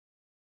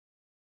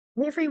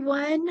Hey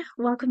everyone,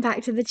 welcome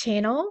back to the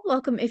channel.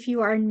 Welcome if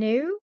you are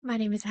new. My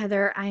name is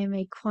Heather. I am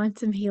a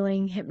quantum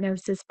healing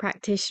hypnosis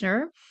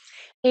practitioner,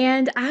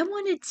 and I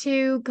wanted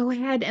to go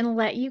ahead and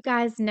let you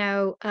guys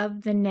know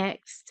of the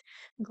next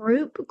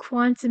group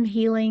quantum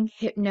healing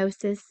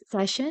hypnosis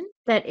session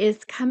that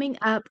is coming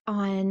up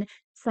on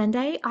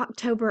Sunday,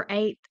 October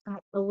 8th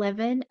at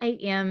 11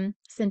 a.m.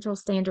 Central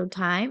Standard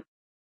Time.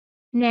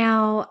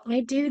 Now,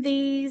 I do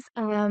these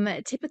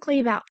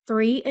typically about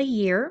 3 a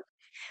year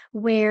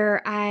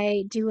where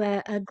I do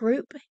a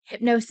group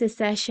hypnosis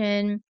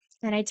session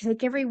and I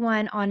take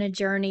everyone on a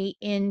journey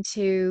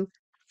into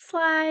past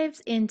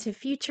lives, into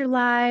future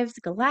lives,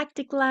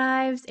 galactic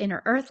lives,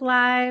 inner earth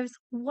lives,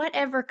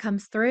 whatever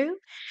comes through.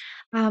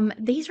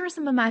 These are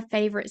some of my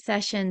favorite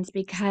sessions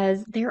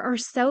because there are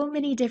so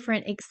many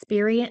different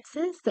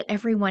experiences that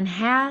everyone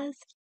has.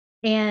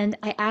 And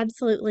I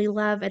absolutely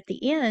love at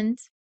the end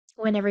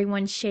when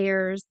everyone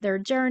shares their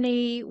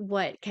journey,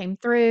 what came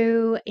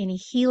through, any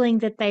healing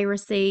that they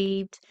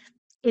received.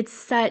 It's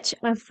such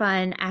a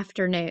fun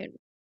afternoon.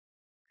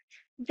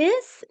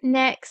 This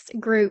next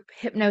group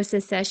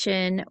hypnosis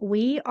session,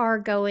 we are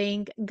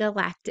going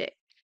galactic.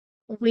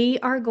 We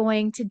are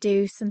going to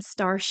do some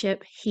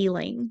Starship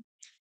Healing.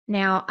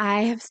 Now,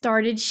 I have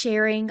started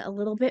sharing a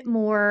little bit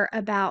more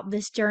about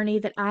this journey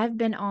that I've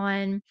been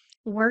on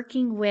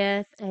working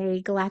with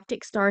a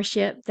galactic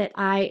starship that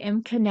I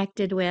am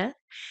connected with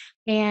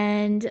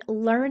and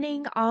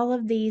learning all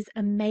of these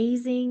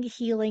amazing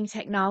healing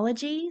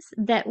technologies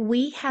that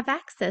we have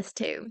access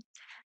to.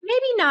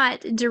 Maybe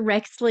not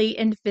directly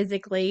and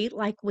physically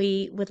like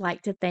we would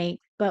like to think,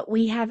 but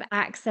we have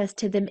access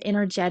to them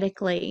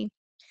energetically.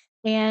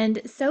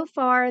 And so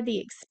far, the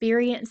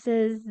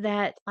experiences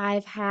that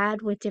I've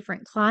had with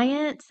different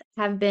clients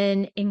have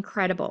been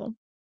incredible.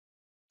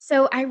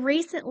 So, I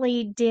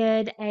recently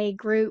did a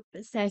group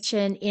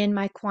session in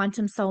my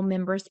Quantum Soul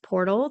Members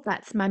portal.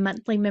 That's my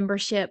monthly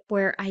membership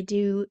where I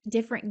do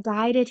different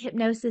guided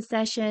hypnosis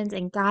sessions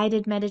and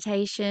guided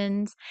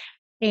meditations.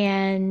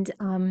 And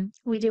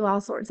we do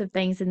all sorts of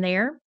things in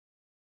there.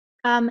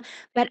 Um,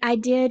 but I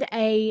did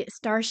a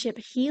Starship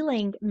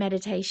Healing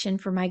meditation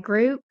for my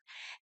group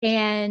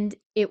and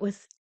it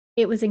was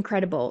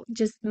incredible,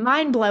 just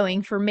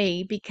mind-blowing for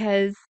me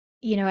because,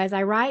 as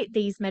I write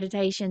these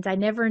meditations, I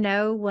never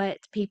know what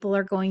people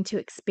are going to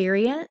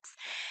experience,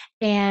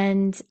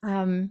 and,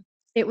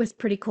 it was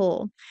pretty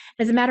cool.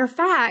 As a matter of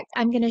fact,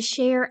 I'm gonna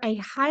share a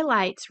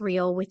highlights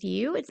reel with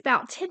you. It's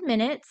about 10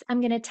 minutes.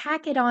 I'm gonna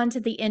tack it on to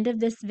the end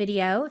of this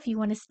video if you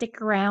wanna stick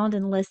around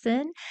and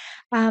listen,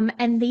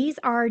 and these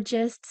are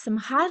just some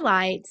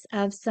highlights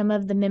of some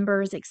of the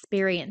members'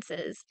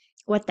 experiences,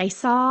 what they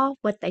saw,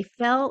 what they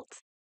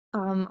felt,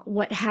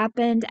 what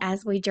happened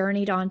as we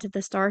journeyed onto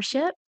the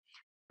starship.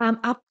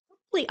 I'll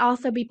probably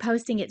also be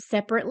posting it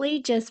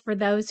separately just for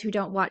those who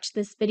don't watch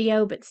this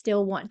video but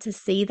still want to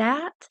see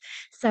that.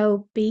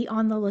 So be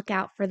on the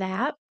lookout for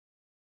that.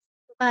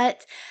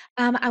 But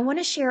I want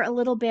to share a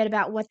little bit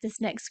about what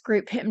this next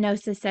group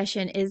hypnosis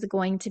session is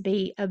going to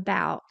be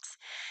about.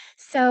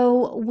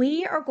 So,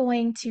 we are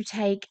going to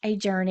take a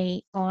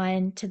journey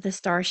on to the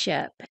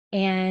starship,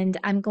 and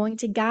I'm going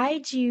to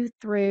guide you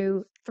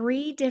through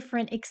three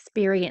different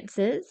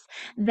experiences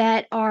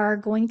that are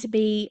going to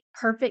be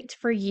perfect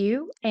for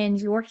you and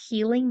your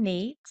healing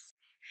needs.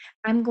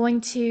 I'm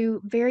going to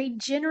very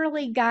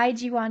generally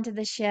guide you onto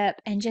the ship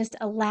and just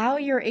allow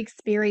your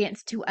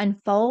experience to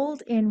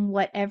unfold in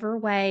whatever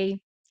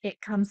way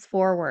it comes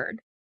forward.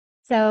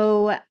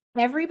 So,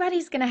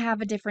 everybody's going to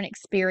have a different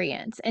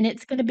experience, and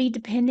it's going to be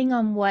depending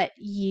on what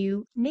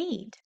you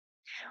need.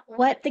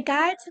 What the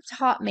guides have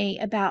taught me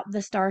about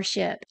the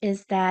starship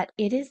is that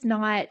it is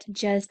not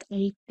just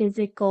a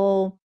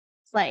physical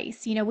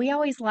place. We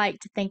always like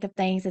to think of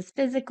things as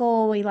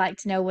physical. We like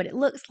to know what it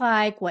looks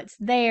like, what's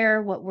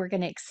there, what we're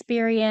going to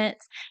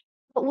experience.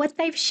 But what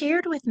they've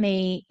shared with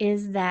me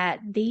is that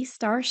these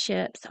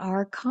starships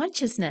are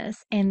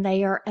consciousness and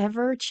they are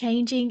ever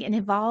changing and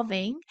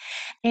evolving.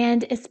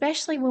 And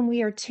especially when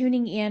we are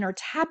tuning in or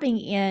tapping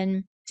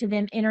in to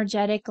them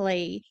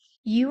energetically,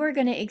 you are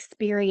going to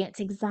experience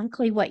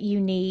exactly what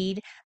you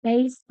need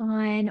based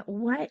on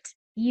what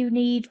you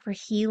need for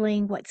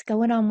healing, what's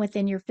going on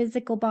within your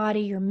physical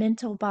body, your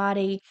mental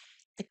body,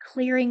 the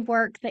clearing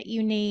work that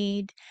you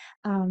need.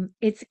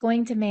 It's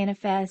going to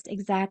manifest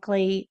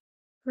exactly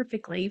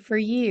perfectly for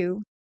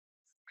you.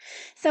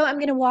 So, I'm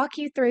going to walk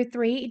you through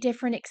three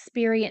different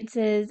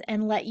experiences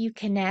and let you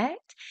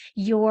connect.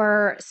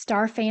 Your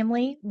star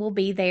family will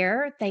be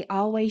there. They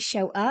always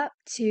show up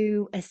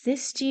to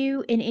assist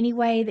you in any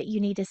way that you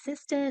need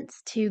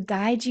assistance, to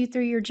guide you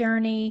through your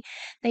journey.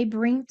 They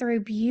bring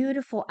through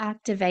beautiful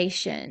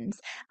activations.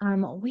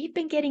 We've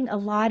been getting a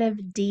lot of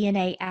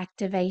DNA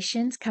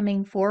activations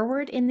coming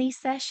forward in these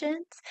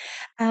sessions.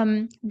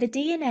 The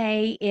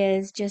DNA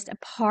is just a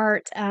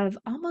part of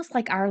almost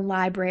like our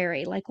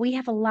library. Like we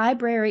have a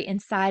library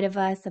inside of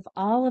us of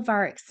all of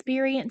our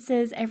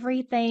experiences,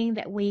 everything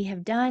that we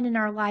have done in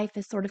our life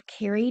is sort of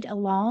carried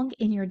along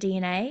in your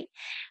DNA.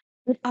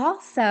 But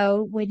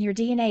also, when your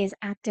DNA is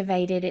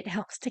activated, it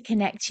helps to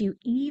connect you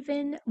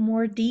even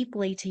more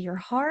deeply to your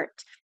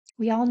heart.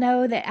 We all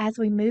know that as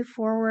we move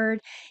forward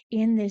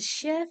in this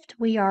shift,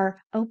 we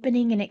are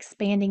opening and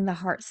expanding the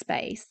heart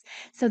space.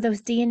 So,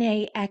 those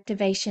DNA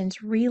activations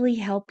really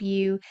help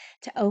you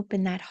to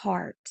open that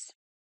heart.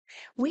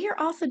 We are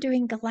also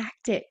doing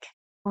galactic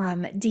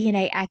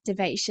DNA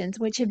activations,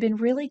 which have been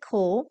really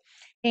cool.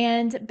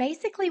 And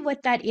basically,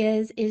 what that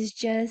is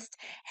just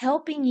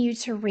helping you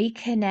to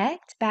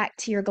reconnect back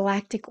to your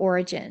galactic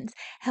origins,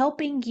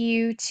 helping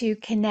you to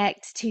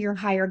connect to your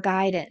higher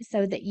guidance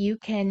so that you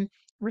can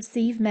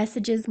receive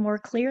messages more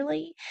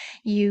clearly.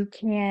 You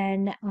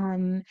can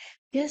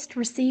just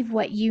receive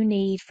what you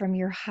need from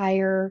your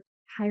higher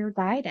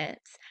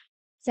guidance.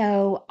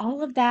 So,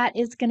 all of that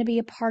is going to be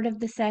a part of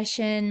the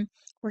session.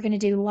 We're going to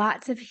do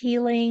lots of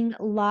healing,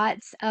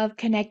 lots of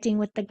connecting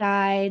with the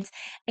guides.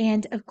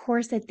 And of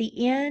course, at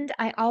the end,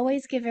 I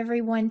always give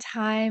everyone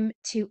time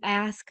to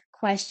ask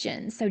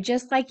questions. So,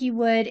 just like you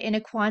would in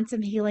a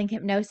quantum healing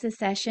hypnosis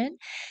session,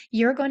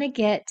 you're going to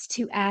get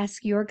to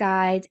ask your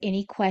guides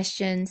any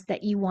questions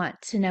that you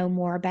want to know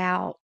more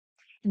about.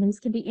 And these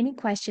can be any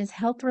questions,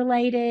 health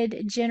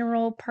related,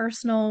 general,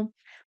 personal,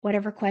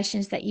 whatever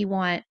questions that you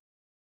want.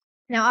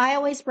 Now, I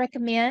always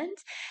recommend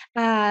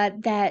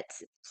that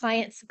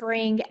clients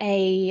bring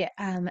a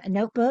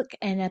notebook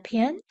and a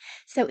pen.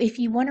 So, if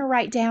you want to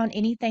write down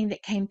anything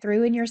that came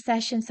through in your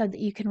session so that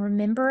you can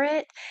remember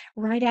it,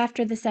 right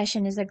after the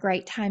session is a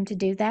great time to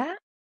do that.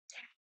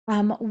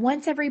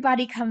 Once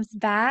everybody comes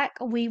back,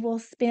 we will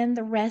spend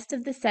the rest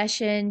of the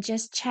session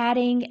just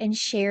chatting and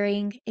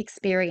sharing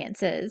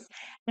experiences.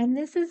 And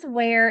this is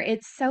where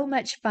it's so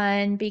much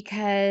fun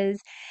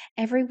because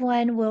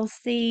everyone will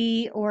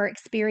see or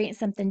experience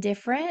something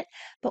different.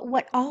 But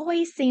what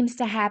always seems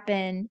to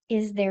happen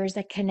is there's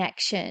a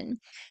connection.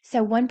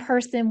 So one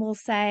person will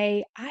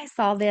say, I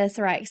saw this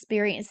or I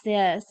experienced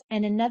this,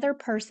 and another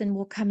person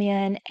will come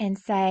in and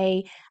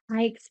say,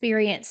 I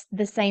experienced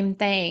the same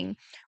thing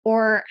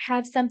or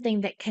have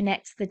something that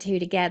connects the two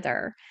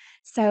together.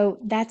 So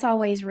that's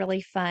always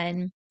really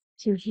fun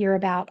to hear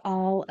about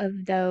all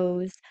of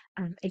those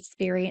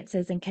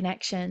experiences and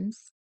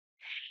connections.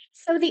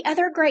 So, the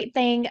other great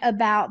thing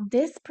about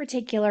this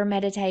particular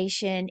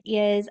meditation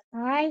is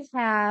I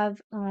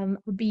have a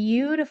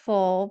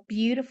beautiful,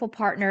 beautiful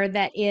partner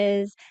that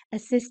is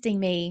assisting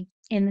me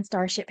in the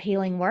Starship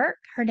Healing work.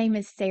 Her name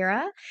is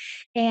Sarah,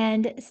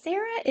 and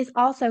Sarah is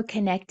also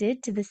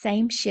connected to the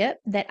same ship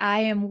that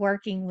I am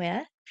working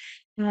with.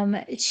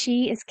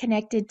 She is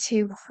connected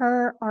to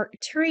her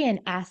Arcturian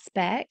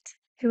aspect,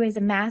 who is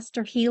a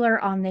master healer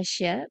on this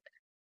ship.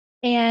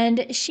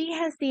 And she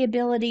has the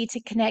ability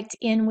to connect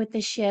in with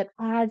the ship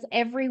as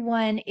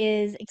everyone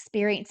is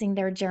experiencing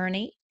their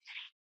journey.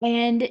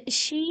 And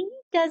she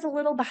does a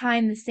little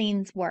behind the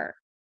scenes work.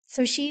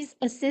 So she's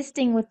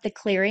assisting with the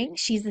clearing,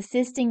 she's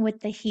assisting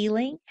with the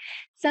healing.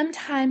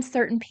 Sometimes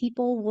certain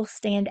people will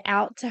stand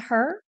out to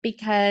her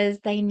because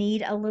they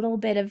need a little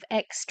bit of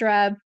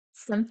extra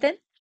something.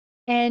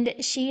 And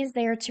she is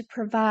there to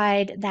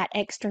provide that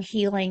extra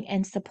healing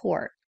and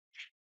support.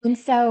 And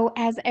so,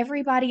 as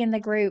everybody in the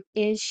group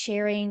is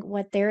sharing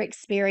what they're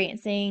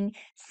experiencing,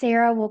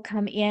 Sarah will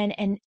come in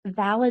and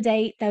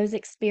validate those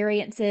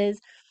experiences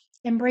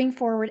and bring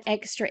forward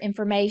extra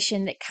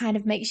information that kind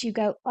of makes you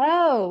go,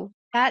 oh,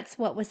 that's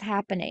what was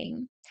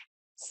happening.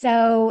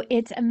 So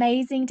it's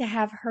amazing to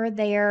have her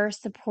there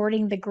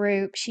supporting the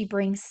group. She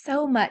brings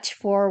so much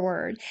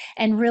forward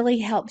and really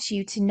helps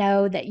you to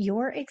know that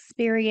your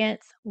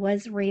experience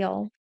was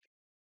real.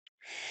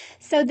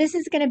 So, this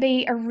is going to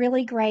be a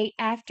really great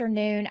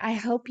afternoon. I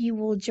hope you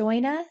will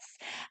join us.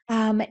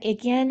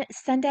 Again,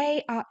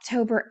 Sunday,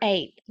 October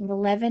 8th, at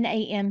 11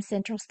 a.m.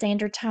 Central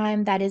Standard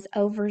Time. That is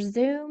over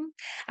Zoom.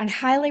 I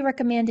highly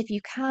recommend if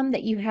you come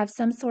that you have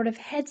some sort of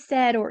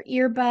headset or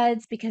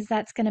earbuds because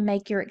that's going to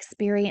make your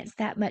experience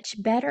that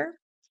much better.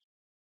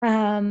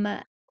 Um,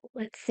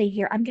 let's see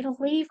here. I'm going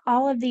to leave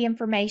all of the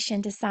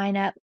information to sign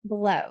up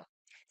below.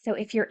 So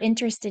if you're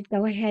interested,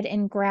 go ahead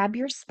and grab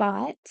your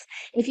spot.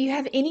 If you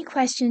have any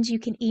questions, you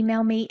can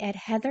email me at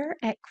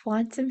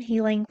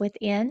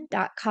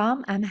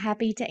heather@quantumhealingwithin.com. I'm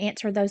happy to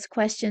answer those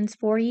questions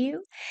for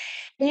you.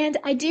 And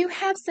I do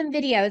have some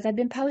videos. I've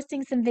been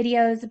posting some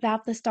videos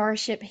about the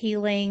Starship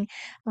Healing.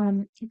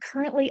 I'm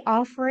currently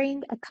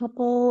offering a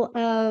couple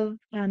of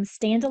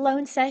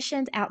standalone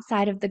sessions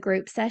outside of the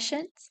group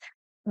sessions.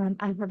 I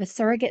have a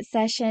surrogate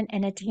session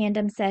and a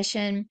tandem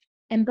session.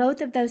 And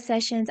both of those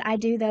sessions, I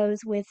do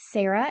those with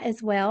Sarah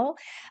as well.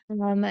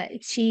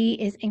 She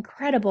is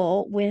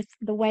incredible with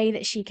the way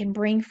that she can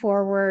bring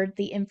forward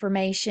the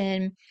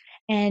information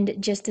and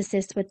just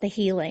assist with the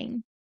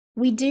healing.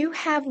 We do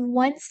have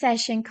one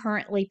session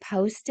currently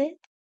posted.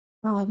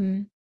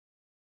 Um,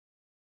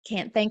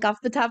 Can't think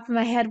off the top of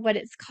my head what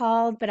it's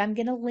called, but I'm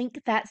going to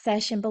link that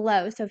session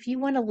below. So if you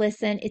want to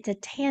listen, it's a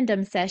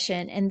tandem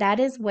session, and that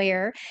is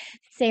where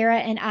Sarah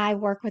and I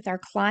work with our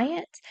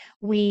client.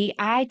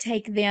 I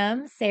take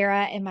them,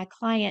 Sarah and my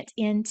client,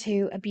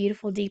 into a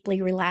beautiful,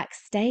 deeply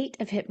relaxed state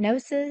of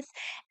hypnosis,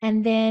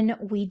 and then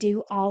we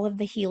do all of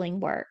the healing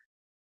work.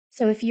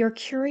 So if you're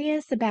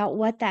curious about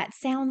what that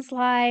sounds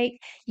like,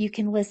 you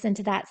can listen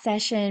to that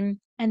session.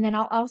 And then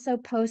I'll also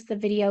post the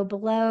video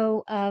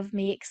below of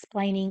me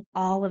explaining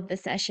all of the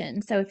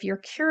sessions. So if you're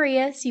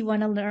curious, you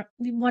want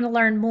to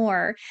learn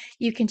more,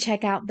 you can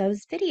check out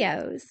those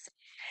videos.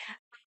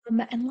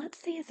 And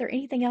let's see, is there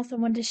anything else I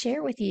wanted to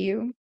share with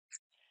you?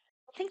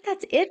 I think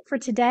that's it for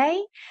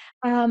today.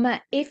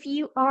 If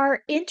you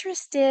are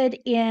interested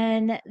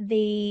in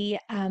the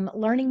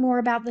learning more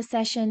about the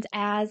sessions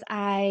as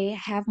I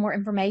have more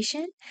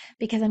information,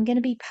 because I'm going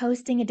to be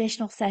posting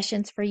additional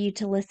sessions for you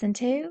to listen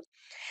to,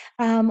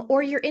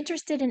 or you're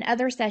interested in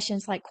other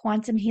sessions like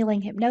quantum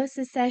healing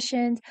hypnosis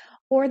sessions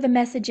or the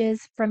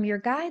messages from your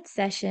guide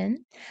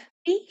session,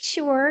 be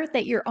sure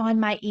that you're on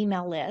my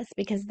email list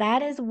because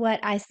that is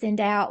what I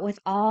send out with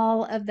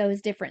all of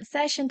those different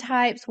session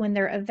types when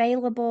they're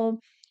available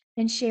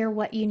and share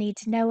what you need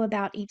to know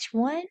about each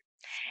one.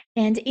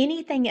 And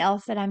anything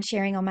else that I'm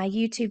sharing on my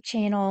YouTube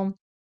channel,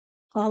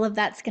 all of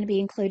that's going to be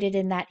included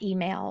in that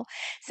email.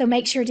 So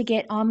make sure to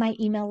get on my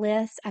email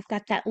list. I've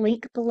got that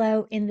link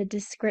below in the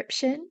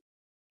description.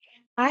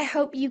 I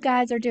hope you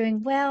guys are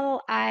doing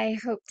well. I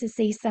hope to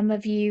see some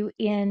of you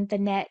in the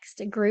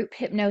next group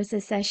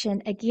hypnosis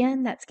session.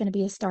 Again, that's going to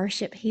be a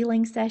Starship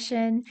Healing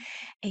session,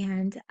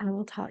 and I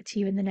will talk to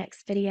you in the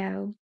next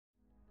video.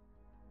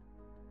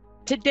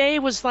 Today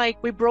was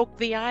like we broke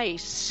the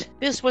ice.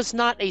 This was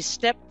not a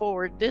step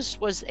forward. This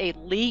was a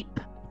leap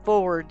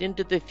forward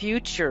into the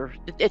future.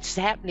 It's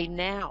happening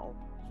now.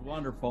 It was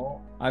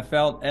wonderful. I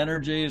felt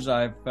energies.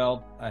 I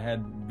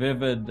had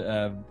vivid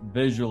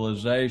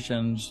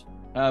visualizations.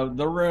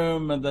 The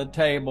room, the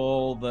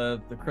table,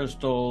 the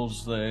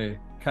crystals, the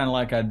kind of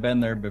like I'd been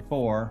there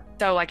before.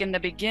 So like in the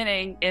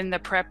beginning, in the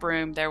prep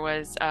room, there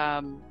was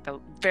the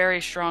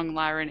very strong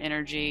Lyran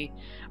energy,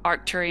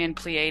 Arcturian,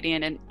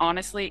 Pleiadian, and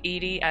honestly,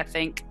 Edie, I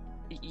think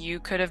you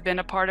could have been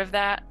a part of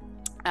that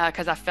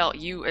because I felt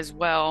you as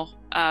well,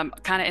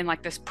 kind of in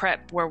like this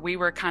prep where we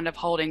were kind of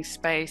holding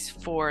space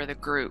for the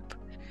group.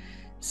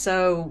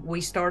 So we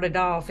started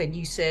off and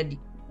you said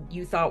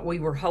you thought we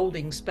were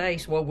holding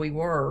space. Well, we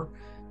were.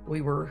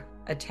 We were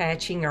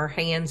attaching our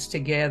hands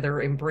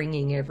together and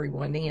bringing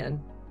everyone in.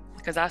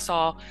 Because I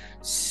saw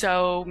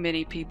so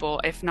many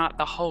people, if not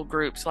the whole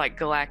groups like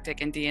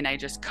Galactic and DNA,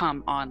 just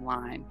come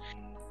online.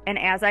 And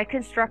as I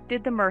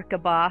constructed the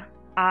Merkaba,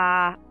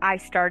 I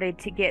started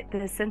to get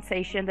the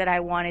sensation that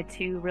I wanted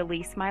to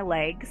release my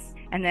legs.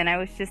 And then I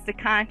was just a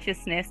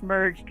consciousness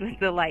merged with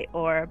the light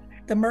orb.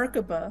 The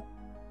Merkaba,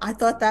 I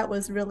thought that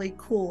was really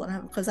cool.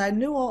 And because I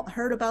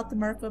heard about the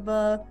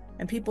Merkaba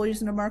and people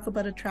using the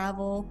Merkaba to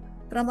travel.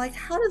 But I'm like,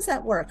 how does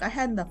that work? I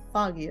hadn't the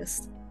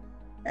foggiest.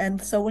 And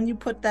so when you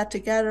put that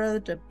together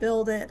to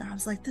build it, I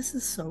was like, this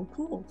is so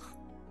cool.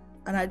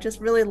 And I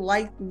just really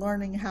liked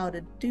learning how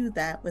to do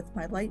that with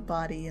my light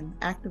body and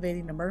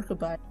activating the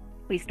Merkaba.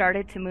 We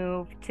started to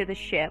move to the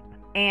ship,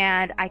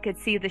 and I could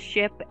see the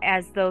ship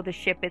as though the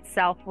ship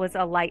itself was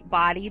a light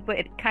body, but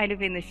kind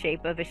of in the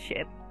shape of a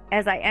ship.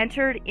 As I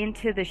entered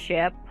into the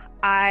ship,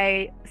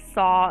 I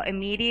saw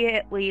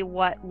immediately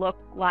what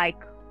looked like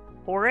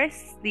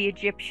Horus, the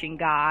Egyptian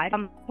god.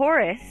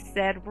 Horus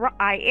said,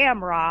 I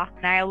am Ra,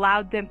 and I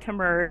allowed them to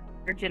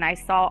merge, and I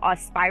saw a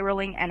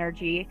spiraling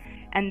energy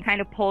and kind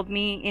of pulled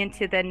me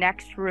into the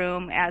next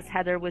room as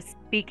Heather was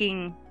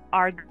speaking,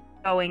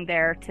 going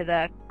there to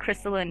the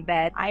crystalline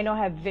bed. I know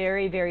have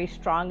very, very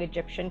strong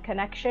Egyptian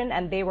connection,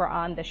 and they were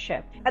on the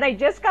ship. And I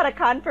just got a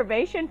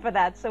confirmation for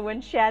that. So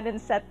when Shannon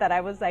said that,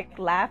 I was like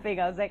laughing.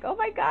 I was like, oh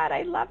my God,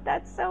 I love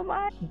that so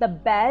much. The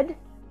bed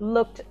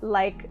looked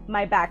like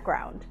my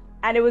background.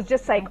 And it was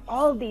just like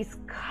all these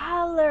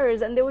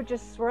colors, and they were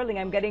just swirling.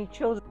 I'm getting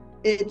chills.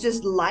 It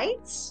just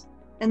lights,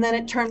 and then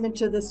it turned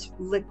into this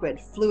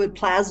liquid, fluid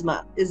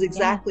plasma is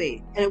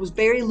exactly, and it was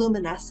very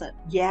luminescent.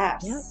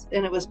 Yes. Yep.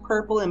 And it was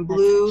purple and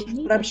blue,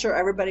 but I'm sure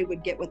everybody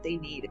would get what they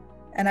needed.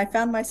 And I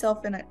found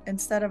myself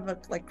instead of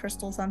like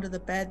crystals under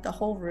the bed, the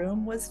whole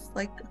room was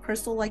like a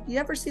crystal. Like, you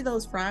ever see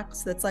those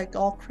rocks that's like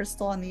all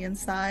crystal on the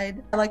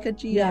inside, like a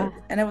geode? Yeah.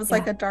 And it was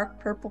like a dark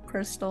purple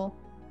crystal.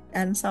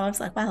 And so I was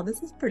like, wow,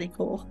 this is pretty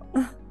cool.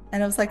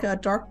 And it was like a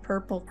dark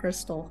purple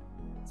crystal.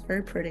 It's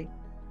very pretty.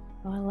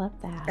 Oh, I love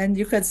that. And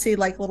you could see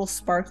like little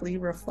sparkly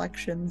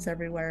reflections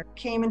everywhere.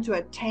 Came into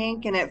a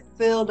tank and it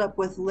filled up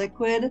with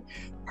liquid,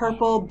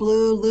 purple,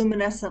 blue,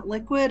 luminescent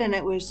liquid. And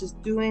it was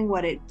just doing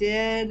what it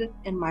did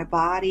in my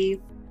body.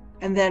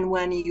 And then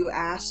when you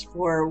asked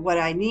for what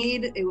I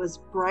need, it was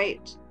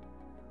bright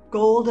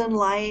golden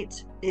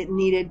light. It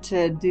needed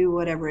to do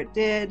whatever it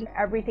did.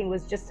 Everything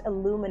was just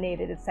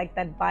illuminated. It's like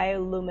that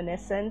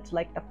bioluminescent,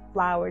 like the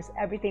flowers,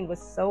 everything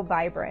was so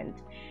vibrant.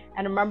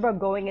 And I remember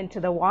going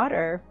into the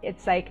water,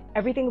 it's like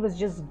everything was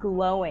just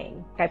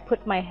glowing. I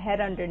put my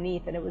head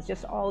underneath and it was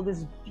just all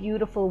this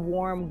beautiful,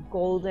 warm,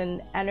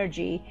 golden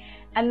energy.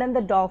 And then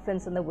the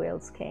dolphins and the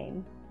whales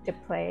came to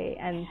play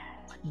and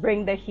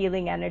bring their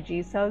healing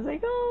energy. So I was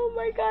like, oh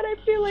my God, I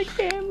feel like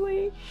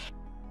family.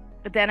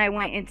 But then I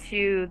went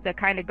into the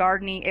kind of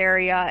gardening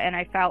area and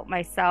I felt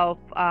myself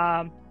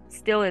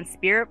still in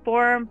spirit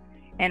form.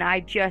 And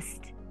I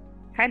just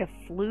kind of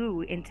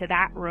flew into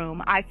that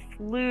room. I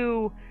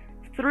flew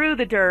through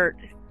the dirt,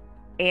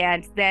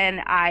 and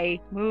then I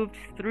moved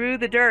through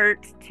the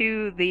dirt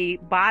to the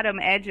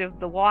bottom edge of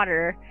the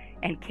water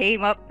and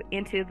came up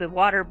into the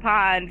water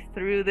pond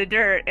through the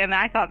dirt. And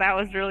I thought that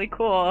was really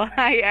cool.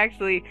 I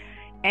actually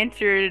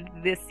entered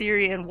the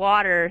Syrian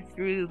water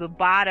through the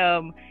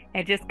bottom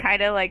and just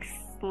kind of like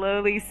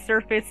slowly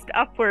surfaced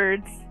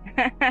upwards.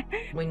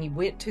 When you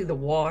went to the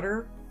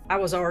water, I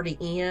was already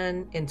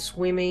in and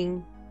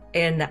swimming,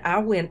 and I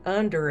went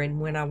under, and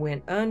when I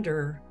went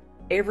under,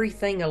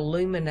 everything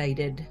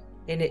illuminated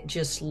and it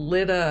just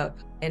lit up,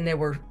 and there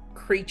were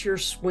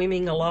creatures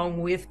swimming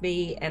along with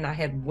me, and I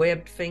had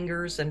webbed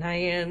fingers and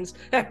hands,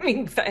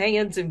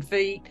 hands and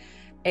feet.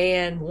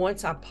 And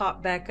once I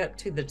popped back up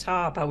to the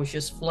top, I was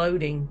just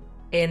floating,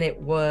 and it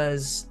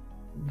was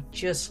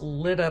just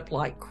lit up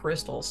like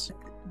crystals.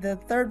 The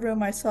third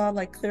room, I saw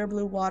like clear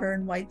blue water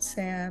and white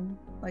sand,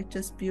 like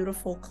just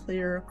beautiful,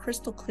 clear,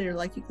 crystal clear,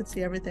 like you could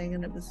see everything,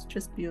 and it was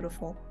just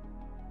beautiful.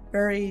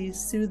 Very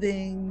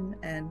soothing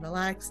and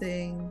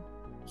relaxing,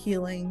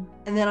 healing.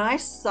 And then I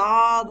just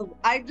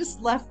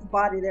left the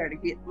body there to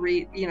get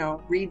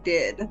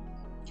redid.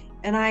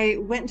 And I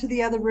went into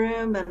the other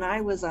room, and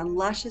I was on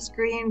luscious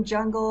green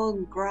jungle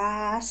and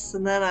grass.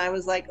 And then I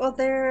was like, oh,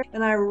 there.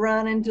 And I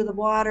run into the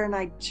water, and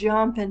I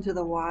jump into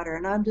the water,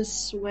 and I'm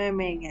just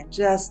swimming and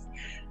just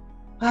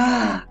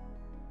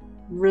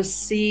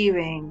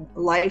receiving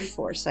life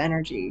force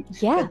energy.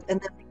 Yeah. And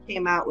then I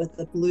came out with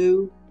the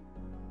blue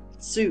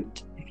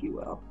suit, if you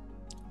will,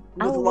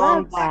 I with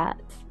love that.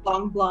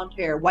 long blonde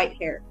hair,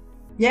 white hair.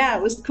 Yeah,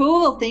 it was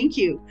cool. Thank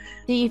you.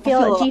 Do you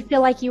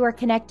feel like you were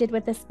connected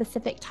with a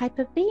specific type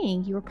of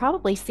being? You were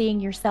probably seeing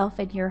yourself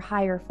in your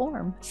higher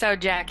form. So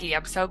Jackie,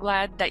 I'm so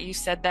glad that you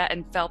said that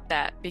and felt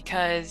that,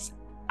 because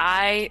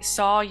I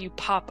saw you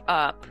pop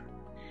up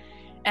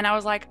and I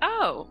was like,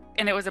 oh,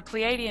 and it was a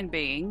Pleiadian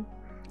being,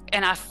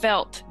 and I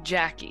felt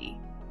Jackie.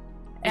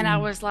 And I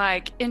was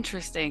like,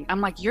 interesting. I'm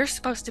like, you're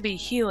supposed to be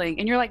healing.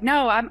 And you're like,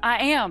 no, I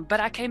am, but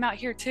I came out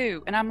here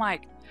too. And I'm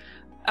like,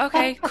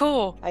 okay,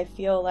 cool. I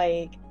feel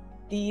like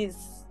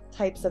these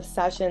types of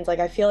sessions, like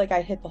I feel like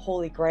I hit the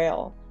holy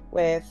grail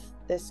with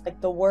this,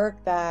 like the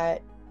work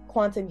that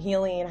quantum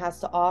healing has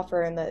to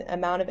offer and the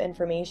amount of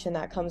information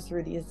that comes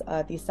through these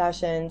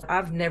sessions.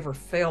 I've never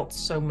felt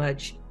so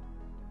much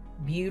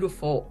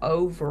beautiful,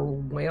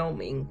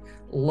 overwhelming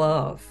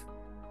love.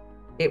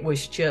 It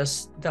was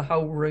just the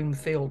whole room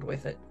filled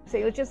with it. So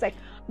it was just like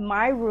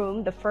my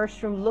room, the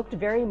first room, looked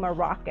very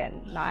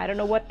Moroccan. Now, I don't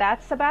know what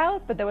that's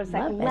about, but there was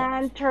like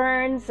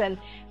lanterns and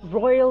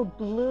royal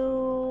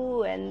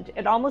blue, and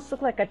it almost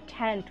looked like a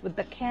tent with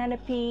the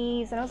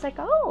canopies. And I was like,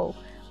 oh,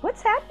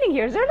 what's happening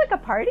here? Is there like a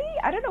party?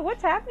 I don't know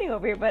what's happening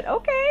over here, but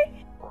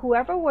okay.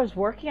 Whoever was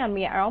working on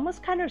me, I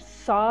almost kind of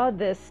saw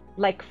this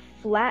like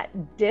flat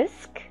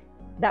disc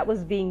that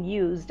was being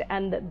used,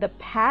 and the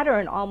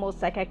pattern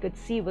almost like I could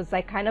see was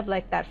like kind of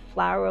like that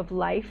flower of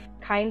life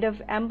kind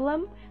of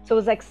emblem. So it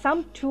was like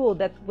some tool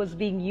that was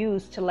being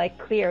used to like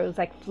clear. It was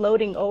like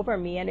floating over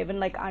me and even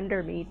like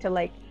under me to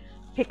like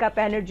pick up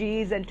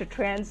energies and to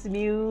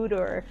transmute.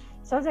 Or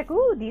so I was like,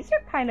 ooh, these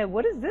are kind of,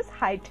 what is this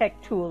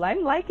high-tech tool?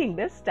 I'm liking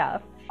this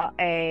stuff.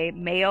 A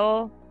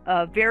male,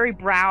 very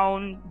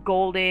brown,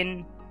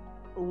 golden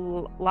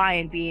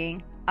lion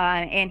being,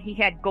 and he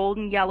had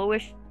golden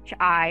yellowish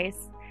eyes.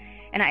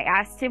 And I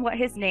asked him what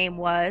his name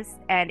was,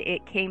 and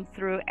it came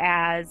through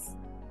as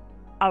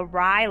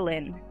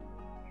Rylan,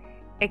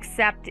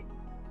 except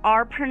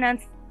our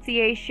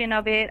pronunciation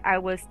of it, I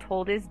was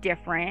told, is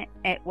different.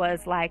 It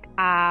was like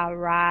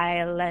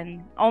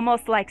Rylan,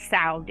 almost like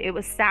sound. It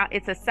was sound.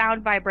 It's a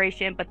sound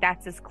vibration, but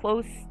that's as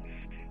close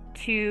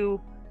to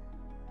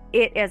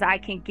it as I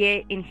can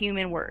get in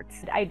human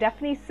words. I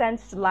definitely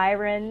sensed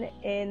Lyran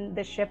in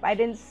the ship. I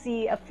didn't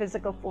see a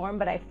physical form,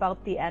 but I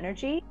felt the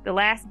energy. The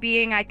last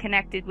being I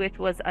connected with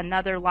was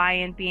another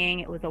lion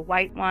being. It was a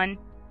white one.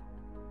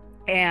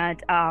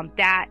 And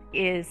that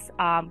is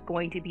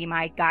going to be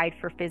my guide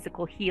for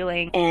physical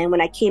healing. And when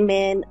I came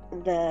in,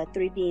 the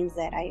three beings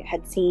that I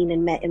had seen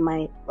and met in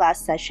my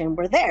last session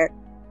were there.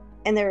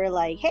 And they were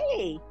like,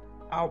 hey.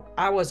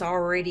 I was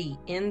already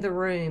in the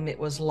room. It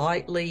was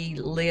lightly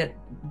lit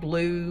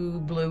blue,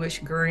 bluish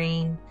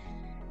green,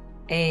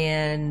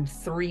 and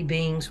three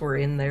beings were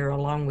in there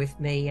along with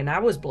me, and I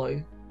was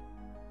blue.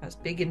 I was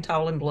big and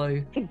tall and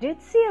blue. I did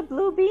see a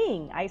blue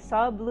being. I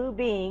saw a blue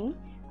being.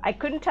 I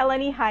couldn't tell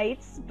any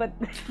heights, but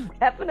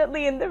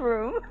definitely in the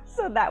room.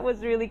 So that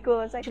was really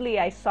cool. Actually,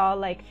 I saw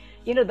like,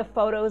 you know, the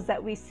photos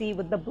that we see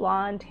with the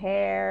blonde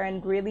hair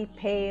and really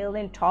pale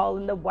and tall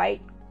in the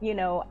white, you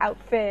know,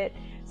 outfit.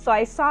 So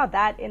I saw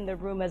that in the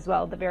room as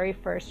well, the very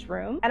first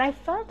room. And I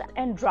felt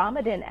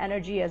Andromedan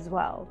energy as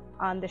well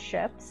on the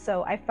ship.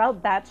 So I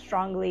felt that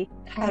strongly.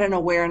 Had an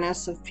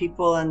awareness of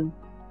people, and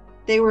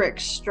they were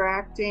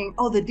extracting.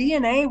 Oh, the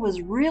DNA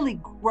was really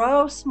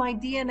gross. My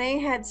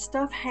DNA had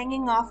stuff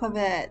hanging off of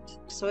it.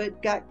 So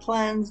it got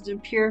cleansed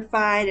and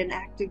purified and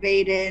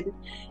activated.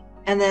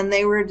 And then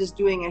they were just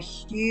doing a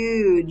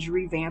huge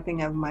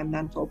revamping of my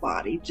mental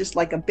body, just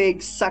like a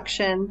big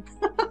suction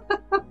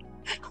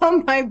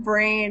on my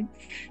brain,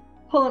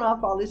 pulling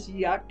off all this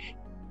yuck.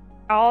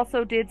 I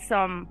also did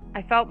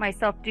I felt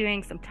myself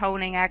doing some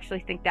toning. I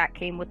actually think that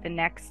came with the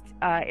next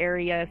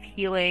area of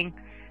healing.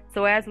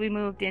 So as we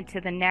moved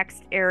into the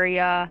next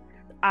area,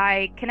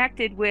 I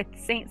connected with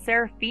Saint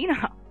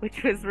Seraphina,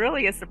 which was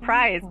really a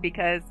surprise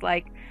because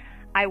like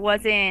I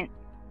wasn't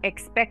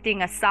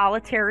expecting a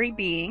solitary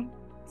being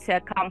to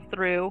come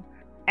through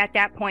at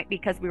that point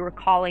because we were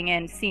calling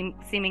in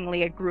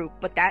seemingly a group,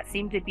 but that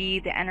seemed to be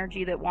the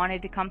energy that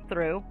wanted to come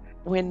through.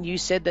 When you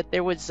said that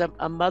there was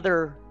a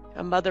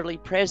motherly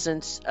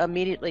presence,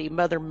 immediately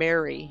Mother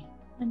Mary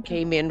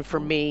came in for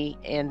me,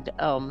 and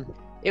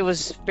it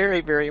was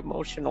very, very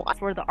emotional. That's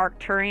where the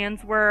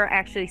Arcturians were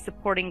actually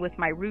supporting with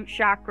my root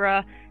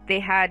chakra. They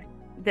had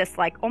this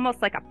like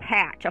almost like a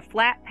patch, a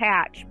flat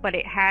patch, but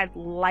it had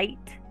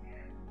light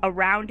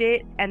around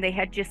it, and they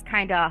had just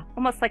kind of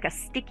almost like a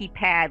sticky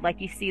pad, like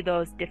you see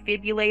those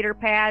defibrillator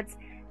pads,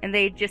 and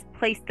they just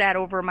placed that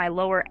over my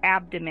lower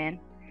abdomen,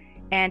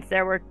 and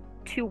there were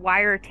 2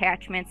 wire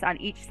attachments on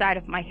each side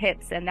of my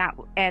hips, and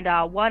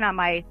one on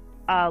my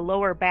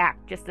lower back,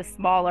 just a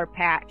smaller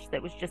patch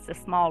that was just a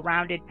small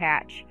rounded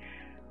patch,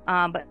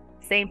 but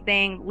same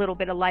thing, little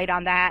bit of light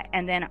on that,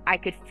 and then I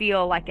could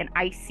feel like an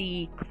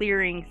icy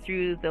clearing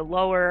through the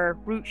lower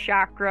root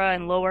chakra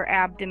and lower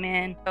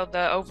abdomen. So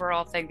the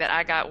overall thing that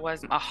I got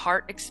was a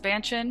heart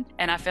expansion,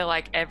 and I feel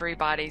like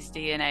everybody's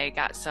DNA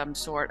got some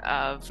sort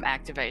of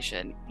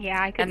activation.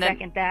 Yeah, I could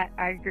second that.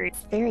 I agree.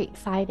 It's very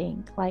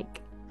exciting.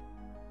 Like,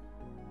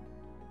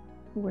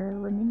 we're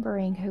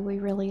remembering who we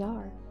really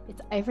are.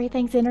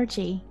 Everything's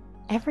energy.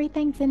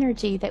 Everything's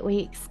energy that we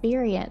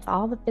experience.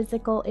 All the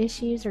physical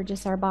issues are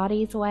just our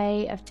body's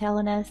way of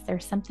telling us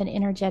there's something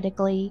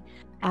energetically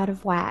out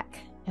of whack.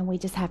 And we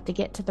just have to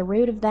get to the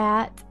root of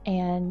that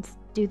and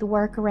do the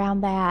work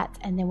around that.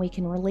 And then we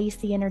can release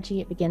the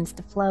energy. It begins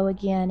to flow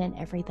again and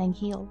everything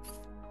heals.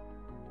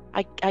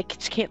 I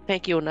can't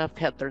thank you enough,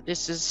 Heather.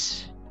 This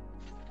is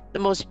the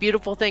most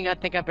beautiful thing I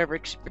think I've ever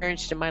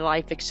experienced in my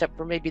life, except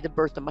for maybe the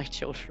birth of my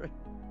children.